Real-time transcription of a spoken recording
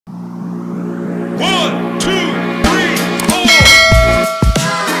1, 2, 3, 4.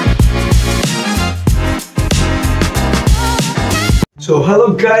 So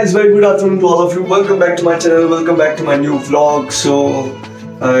hello guys, very good afternoon to all of you. Welcome back to my channel, welcome back to my new vlog. So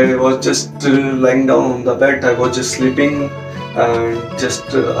I was just lying down on the bed, I was just sleeping and just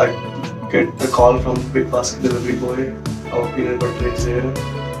I get the call from Big Basket delivery boy. Our peanut butter is there.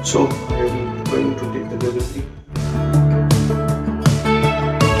 So I am going to take the delivery.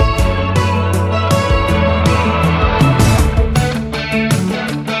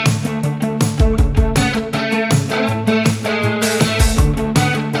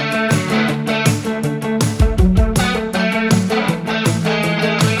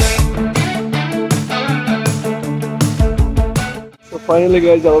 Finally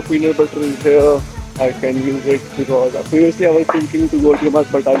guys, our peanut butter is here. I can use it because previously I was thinking to go to Mac,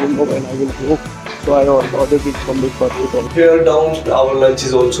 but I don't know when I will go. So I ordered it from Big Basket. Here down, our lunch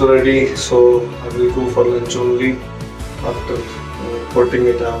is also ready. So I will go for lunch only after putting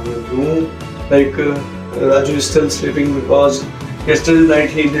it down in the room. Like Raju is still sleeping because yesterday night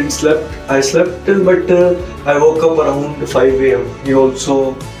he didn't sleep. I slept till, but I woke up around 5 AM. He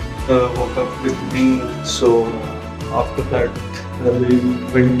also woke up with me. So after that, we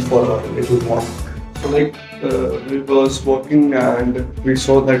went for a little walk. So like we was walking and we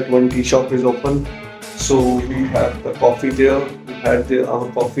saw that one tea shop is open. So we had the coffee there. We had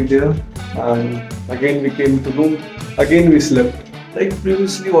our coffee there, and again we came to room. Again we slept. Like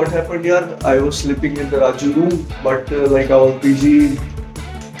previously, what happened here? I was sleeping in the Raju room, but like our PG,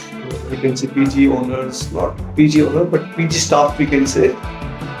 we can say PG owners, not PG owner, but PG staff, we can say.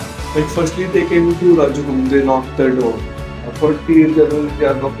 Like firstly, they came to Raju room. They knocked the door. They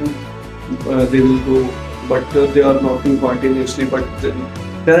are knocking, they will go, but they are knocking continuously. But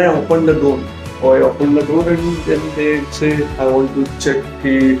then I opened the door. I opened the door and then they say, I want to check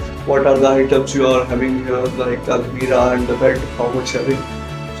what are the items you are having here, like the almirah and the bed, how much having.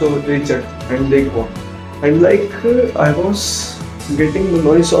 So they checked and they go. And like I was getting the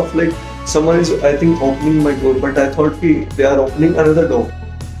noise of like someone is, I think, opening my door, but I thought they are opening another door.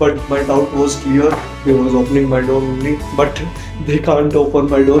 But my doubt was clear, they was opening my door only, but they can't open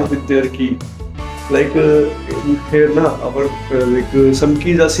my door with their key. Like here na, our some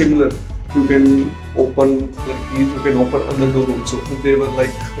keys are similar. You can open the keys, you can open other door also. They were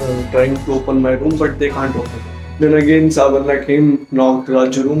like trying to open my room, but they can't open. Then again, Sabarna came, knocked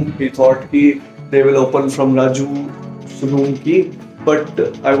Raju room. He thought they will open from Raju's room key, but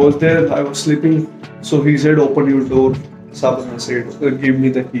I was there, I was sleeping. So he said, open your door. Sabarna said, give me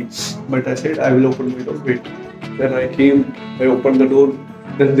the key. But I said, I will open my door, wait. Then I came, I opened the door,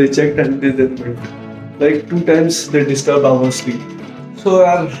 then they checked and they then went. Like 2 times they disturbed our sleep. So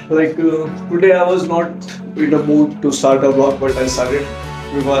like today I was not in a mood to start a vlog, but I started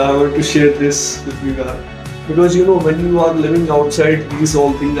because I want to share this with you guys. Because you know, when you are living outside, these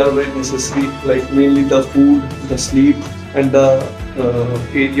all things are very necessary, like mainly the food, the sleep, and the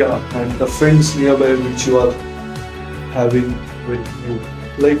area and the friends nearby which you are having with you.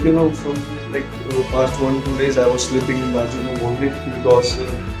 Like you know, from like past 1-2 days I was sleeping in Raju room only because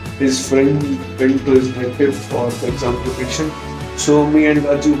his friend went to his native for the exam preparation. So me and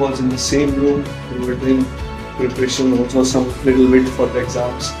Raju was in the same room. We were doing preparation also, some little bit for the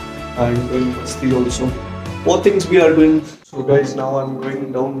exams and doing masti also. Both things we are doing. So guys, now I'm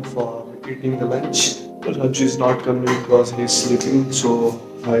going down for eating the lunch. Raju is not coming because he's sleeping. So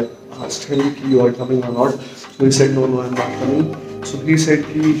I asked him, you are coming or not? So he said, no, I'm not coming. So he said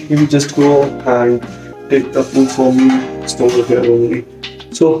he will just go and take the food for me, stay over here only.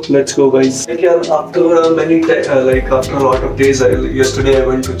 So let's go guys. Like, after many like after a lot of days, yesterday I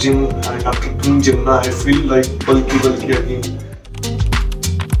went to gym, and after doing gym now I feel like bulky again.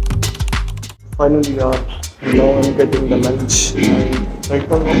 Finally now I'm getting the lunch, and right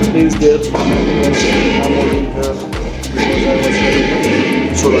now nobody is there. I'm only here because I was very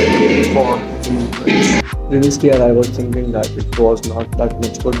hungry. So I came for lunch. Previously I was thinking that it was not that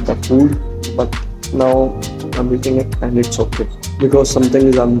much good, the food, but now I'm eating it and it's okay. Because something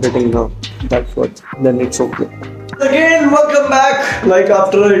is I'm getting now, that's what, then it's okay. Again, welcome back. Like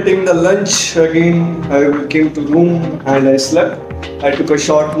after eating the lunch, again I came to room and I slept. I took a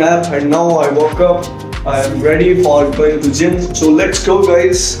short nap and now I woke up. I am ready for going to gym. So let's go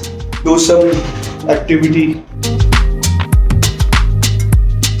guys, do some activity.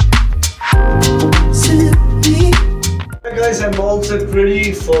 Hey guys, I'm all set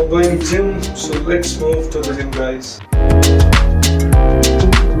ready for going to gym. So let's move to the gym guys.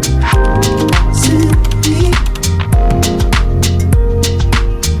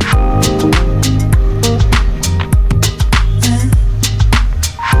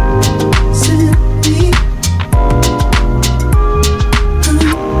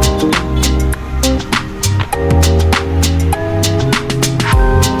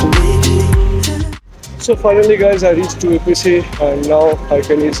 finally guys, I reached to APC and now I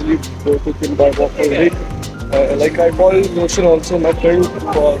can easily go to gym by walk only. Like I called Roshan also, my friend,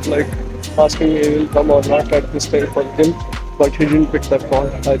 for like asking me he will come or not at this time for gym, but he didn't pick that call.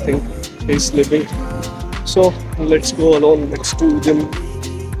 I think he's sleeping. So let's go alone, let's do gym.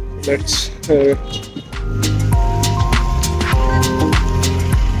 Let's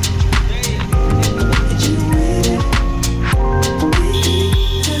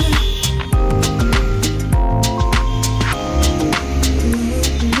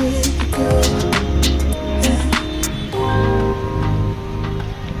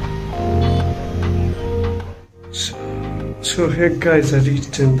So here guys, I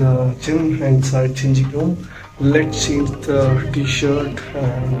reached in the gym inside changing room. Let's change the t-shirt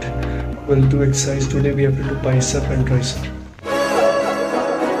and we'll do exercise. Today we have to do bicep and tricep.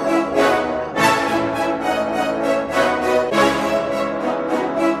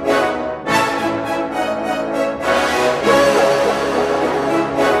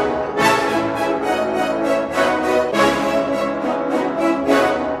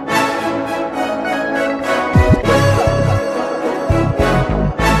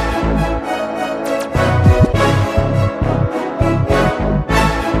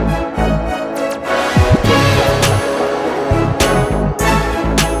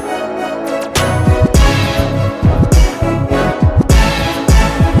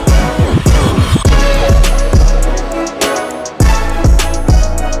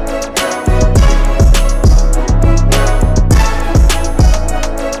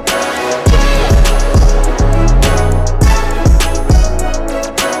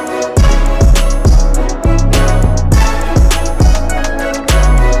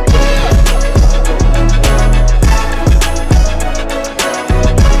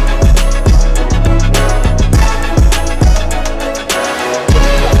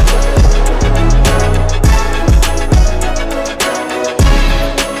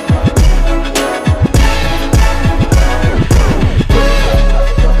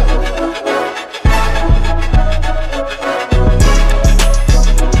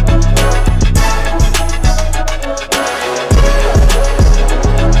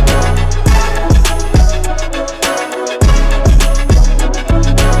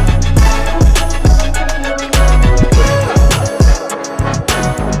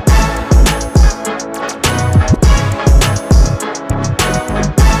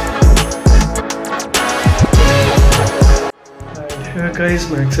 Here guys,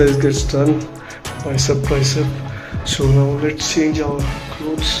 my exercise gets done, bicep, tricep. So now let's change our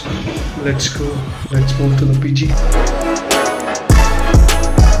clothes. Let's go, let's move to the PG.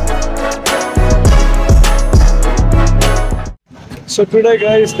 So today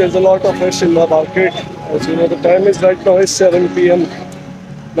guys, there's a lot of rush in the market. As you know, the time is right now is 7 p.m.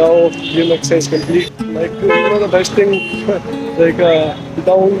 Now gym exercise complete. Like you know, the best thing, like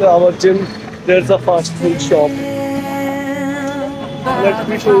down our gym, there's a fast food shop. Let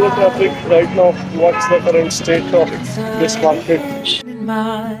me show the traffic right now. What's the current state of this market?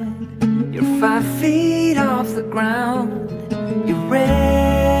 You're 5 feet off the ground. You're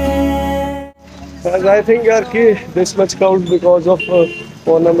red. As I think this much crowd because of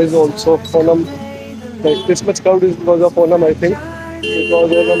Onam is also Onam. Like this much crowd is because of Onam, I think, because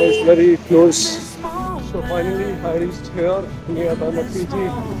Onam is very close. So finally I reached here near the PG.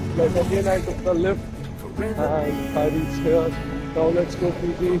 Like again I took the lift and I reached here. Now let's go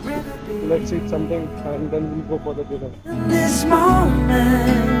PG, let's eat something and then we'll go for the dinner. In this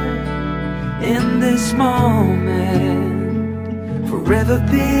moment, forever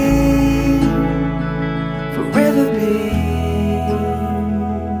be, forever be.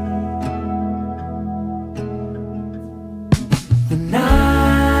 The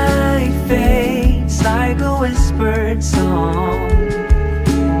night fades like a whispered song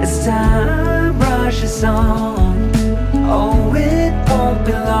as time rushes on. Oh, it won't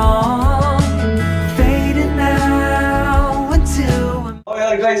be long, fading now until... Oh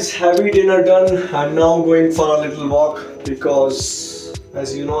yeah guys, heavy dinner done and now going for a little walk because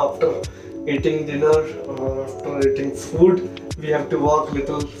as you know, after eating dinner or after eating food, we have to walk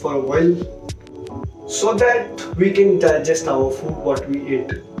little for a while so that we can digest our food what we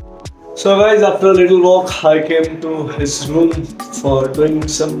eat. So guys, after a little walk, I came to his room for doing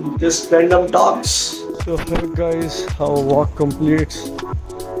some just random talks. So here guys, our walk completes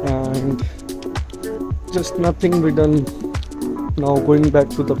and just nothing we done. Now going back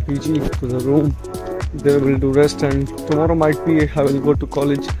to the PG, to the room. There we'll do rest and tomorrow might be I will go to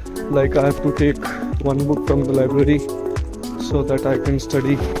college. Like I have to take one book from the library so that I can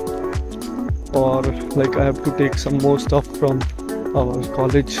study, or like I have to take some more stuff from our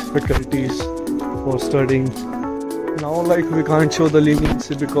college faculties for studying. Now like we can't show the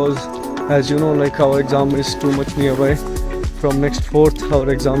leniency because as you know like our exam is too much nearby. From next 4th our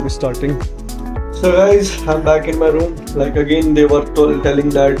exam is starting. So guys, I'm back in my room. Like again they were telling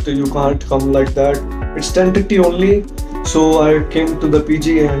that you can't come like that. It's 10:30 only. So I came to the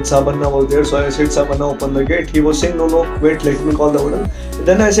PG and Sabanna was there. So I said, Sabanna, open the gate. He was saying, no, wait, let me call the warden.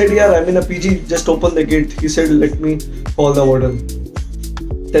 Then I said, yeah, I'm in a PG, just open the gate. He said, let me call the warden.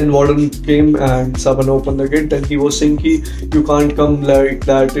 Then warden came and Sabanna opened the gate. Then he was saying, you can't come like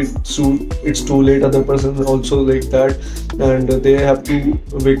that. It's too late. Other person also like that, and they have to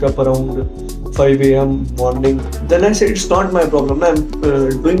wake up around 5 a.m. morning. Then I said, it's not my problem. I'm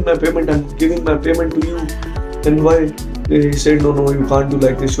doing my payment. I'm giving my payment to you. Then why? He said, no, you can't do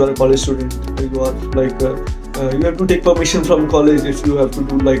like this. You are a college student. You are like, you have to take permission from college if you have to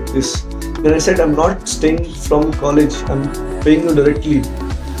do like this. Then I said, I'm not staying from college. I'm paying you directly.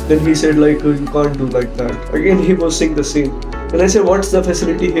 Then he said like, you can't do like that. Again, he was saying the same. Then I said, what's the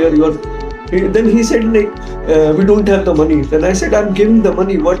facility here? Then he said like, we don't have the money. Then I said, I'm giving the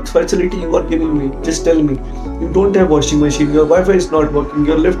money. What facility you are giving me? Just tell me. You don't have washing machine. Your Wi-Fi is not working.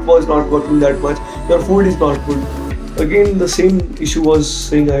 Your lift was not working that much. Your food is not good. Again, the same issue I was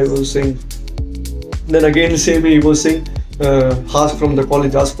saying. Then again, same he was saying, ask from the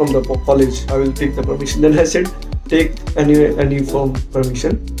college. I will take the permission. Then I said, take any form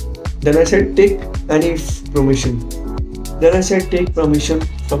permission. Then I said, take any permission. Then I said, take permission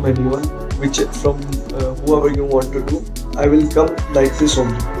from anyone, from whoever you want to do. I will come like this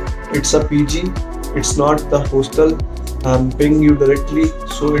only. It's a PG. It's not the hostel. I'm paying you directly,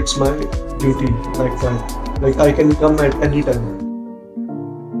 so it's my duty like that. Like I can come at any time.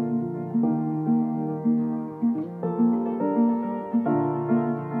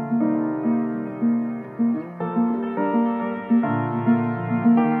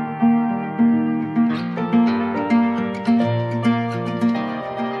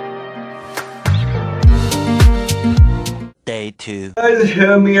 Day 2. Guys,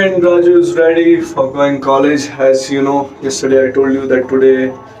 here me and Raju is ready for going college. As you know, yesterday I told you that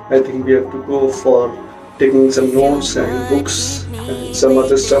today I think we have to go for taking some notes and books and some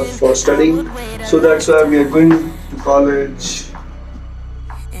other stuff for studying. So that's why we are going to college.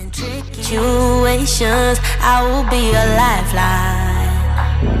 Situations, I will be a lifeline.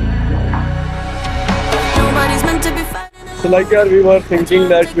 Nobody's meant to be fighting. So like we were thinking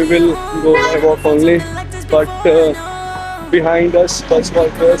that we will go by walk only, but behind us bus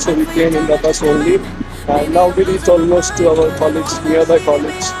was there, so we came in the bus only. And now we reached almost to our college, nearby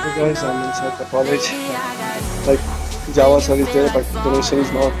college. So guys, I'm inside the college. Like Java sir is there, but Ganeshan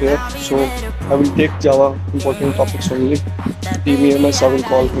is not there. So I will take Java important topics only. TBMS, I will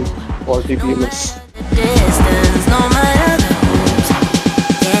call him for TBMS. Distance, no matter the rules.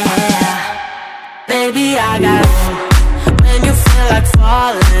 Yeah, baby, I got you. When you feel like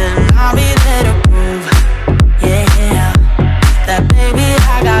falling, I'll be there to prove. Yeah, that baby,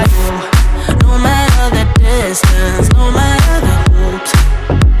 I got you. No matter the distance, no matter the hoops.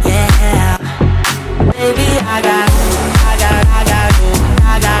 Yeah, baby, I got you. I got you.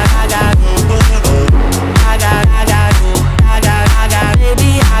 I got you. I got you.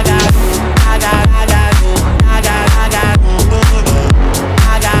 Baby, I got you. I got you. I got you.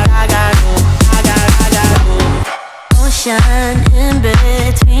 I got you. Ocean in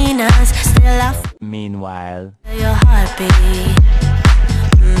between us, still I Meanwhile, your heartbeat.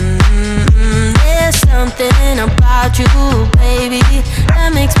 There's something about you, baby,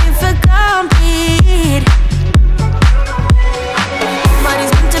 that makes me feel complete.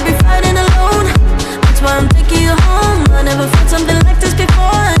 Nobody's meant to be fighting alone. That's why I'm taking you home. I never felt something like this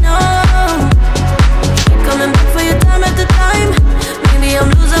before, no. Keep coming back for your time at the time. Maybe I'm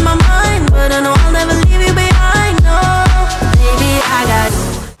losing my mind, but I know I'll never leave you behind, no. Baby, I got you.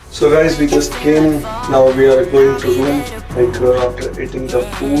 So guys, we just came. Now we are going to room. Like after eating the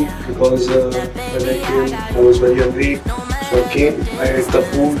food, because when I came I was very hungry. So I came, I ate the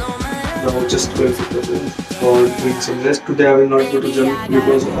food. Now just going to the room for doing some rest. Today I will not go to gym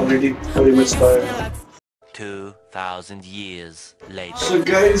because I'm already very much tired. 2,000 years later. So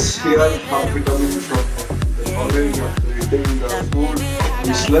guys, here after coming from the college, after eating the food,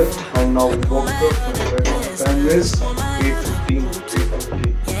 we slept and now we woke up and the time is 8:15,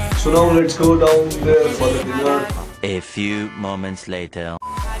 8:20. So now let's go down there for the dinner. A few moments later.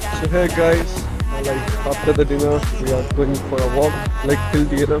 So hey guys, like after the dinner we are going for a walk like till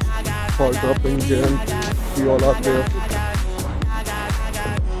DLF for dropping Jan. We all are there.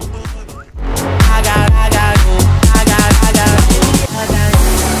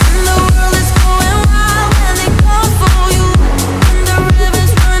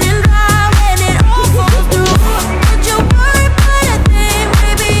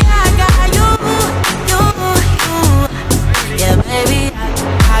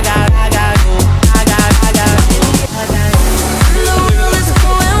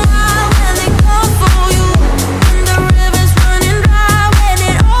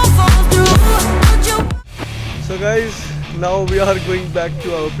 now we are going back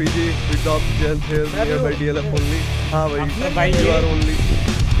to our PG. We dropped Jen here nearby DLF only. हाँ भाई, you are only.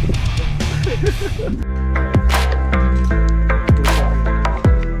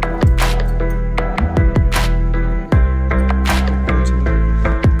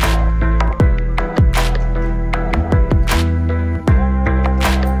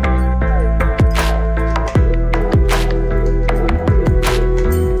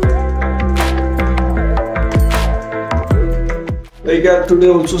 Like today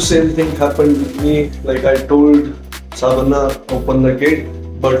also same thing happened with me. Like I told Savannah open the gate,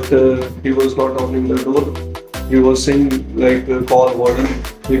 but he was not opening the door. He was saying like call warden.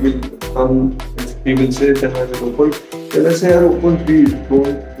 He will come. He will say then I will open. Then I say I open. Please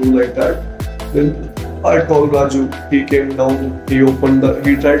don't do like that. Then I called Raju. He came down. He opened the.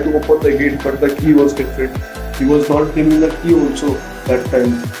 He tried to open the gate, but the key was different. He was not giving the key also that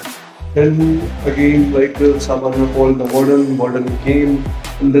time. Then again, like Savannah called the warden came,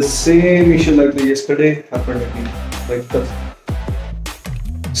 and the same issue like the yesterday happened again. Like the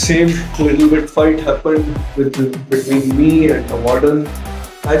same little bit fight happened between me and the warden.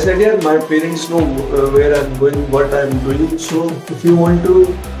 I said, yeah, my parents know where I'm going, what I'm doing. So if you want to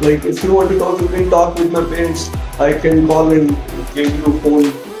talk, you can talk with my parents. I can call and give you a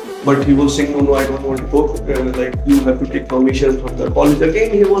phone. But he was saying, no, I don't want to go. Like you have to take permission from the college.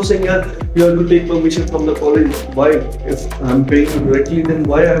 Again, he was saying, yeah, you have to take permission from the college. Why? If I'm paying directly, then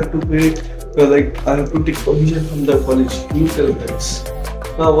why I have to pay? Like I have to take permission from the college. You tell guys.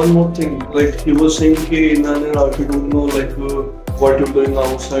 One more thing. Like he was saying, hey, Nana, if you don't know, like what you're doing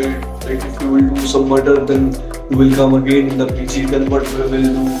outside. Like if you will do some murder, then you will come again in the PG. Then what we will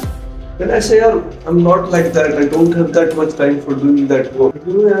do? Then I say, I'm not like that. I don't have that much time for doing that work.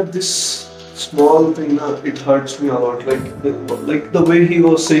 You know, this small thing, it hurts me a lot. Like the way he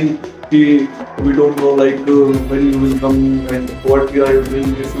was saying, we don't know like when you will come and what we are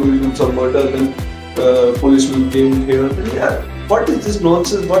doing. If you will do some murder, then police will came here. Then, yeah, what is this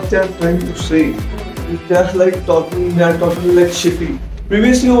nonsense? What they are trying to say? They are talking like shitty.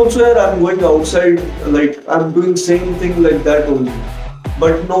 Previously also, I'm going outside. Like I'm doing same thing like that only.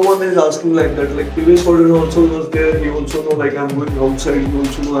 But no one is asking like that. Like previous warden also was there. He also know like I'm going outside. He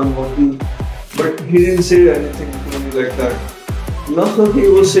also know I'm working. But he didn't say anything to me like that. Now he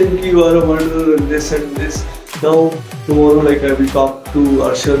was saying you are a murderer and this and this. Now tomorrow like I will talk to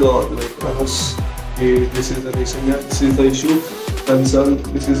Arshad or like Raghav. Hey, this is the reason. Yeah, this is the issue. Concern.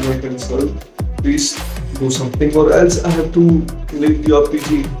 This is my concern. Please do something or else I have to leave your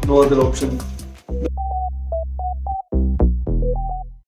PG. No other option.